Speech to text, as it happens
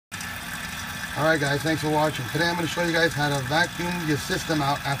Alright guys, thanks for watching. Today I'm going to show you guys how to vacuum your system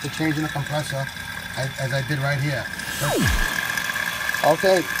out after changing the compressor, as I did right here.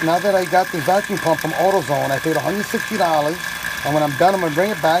 Okay, now that I got the vacuum pump from Autozone, I paid $160, and when I'm done I'm going to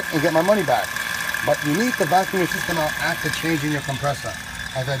bring it back and get my money back. But you need to vacuum your system out after changing your compressor,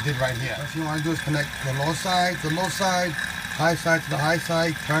 as I did right here. What you want to do is connect the low side to the low side, high side to the high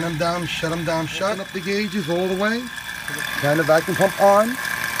side, turn them down, shut them down, shut up the gauges all the way, turn the vacuum pump on,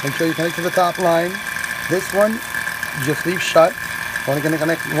 make sure you connect to the top line. This one, just leave shut, only going to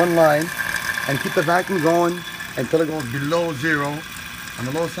connect one line, and keep the vacuum going until it goes below zero on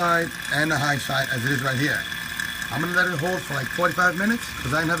the low side and the high side, as it is right here. I'm going to let it hold for like 45 minutes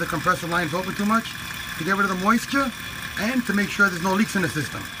because I didn't have the compressor lines open too much to get rid of the moisture and to make sure there's no leaks in the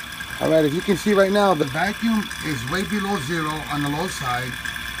system. Alright, as you can see right now, the vacuum is way below zero on the low side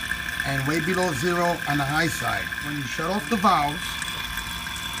and way below zero on the high side. When you shut off the valves,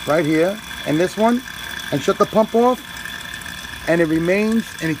 right here, and this one, and shut the pump off, and it remains,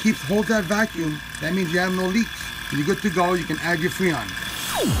 and it holds that vacuum, that means you have no leaks. You're good to go, you can add your Freon.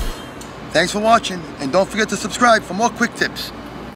 Thanks for watching, and don't forget to subscribe for more quick tips.